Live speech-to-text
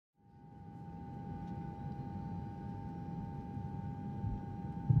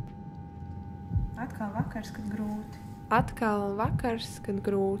Atkal vakars, kad grūti. Atkal vakars, kad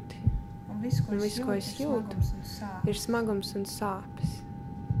grūti. Un viss, ko es jūtu, ir smagums un sāpes.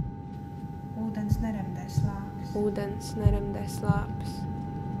 Ūdens neremdē slāpes. Ūdens neremdē slāpes.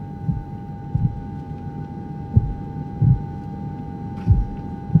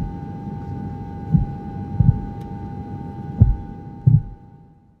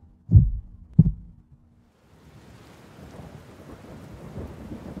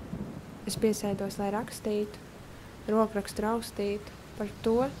 Es piesēdos, lai rakstītu, rokrakstu raustītu par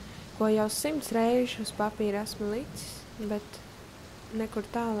to, ko jau 100 reižu uz papīra esmu licis, bet nekur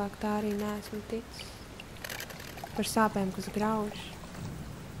tālāk tā arī neesmu ticis. Par sāpēm, kas grauž,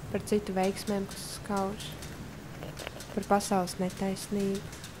 par citu veiksmēm, kas skauž, par pasaules netaisnību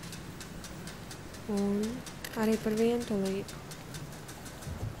un arī par vientulību,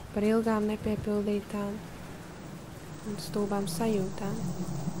 par ilgām nepiepildītām un stulbām sajūtām.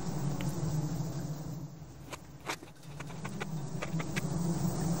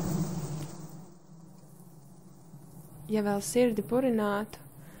 Ja vēl sirdi purinātu,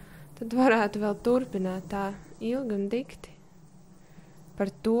 tad varētu vēl turpināt tā ilgi un dikti par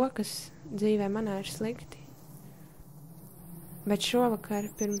to, kas dzīvē manā ir slikti. Bet šovakar,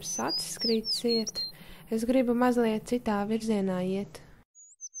 pirms acis krīt ciet, es gribu mazliet citā virzienā iet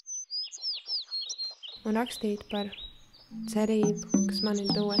un rakstīt par cerību, kas man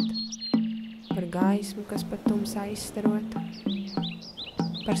ir dota, par gaismu, kas pat tumsā izstarota,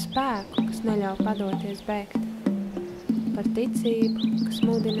 par spēku, kas neļauj padoties bēgt, par ticību, kas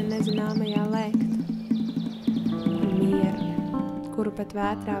mudina nezināmajā lēkt, par mieru, kuru pat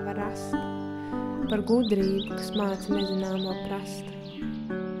vētrā var rast, par gudrību, kas māca nezināmo prast,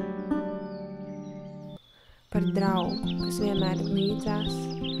 par draugu, kas vienmēr ir līdzās,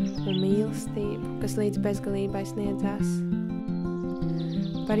 un mīlestību, kas līdz bezgalībai sniedzās,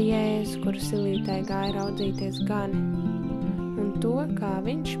 par Jēzu, kuru silītē gāja raudzīties gani, un to, kā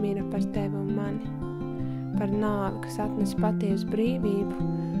viņš mira par tevi un mani, par nāvi, kas atnes patiesu brīvību,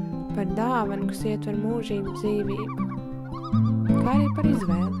 par dāvanu, kas ietver mūžīgu dzīvību, kā arī par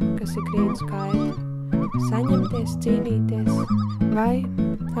izvēli, kas ir krietni skaidra, saņemties, cīnīties vai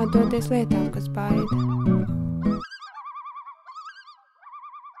atdoties lietām, kas baida.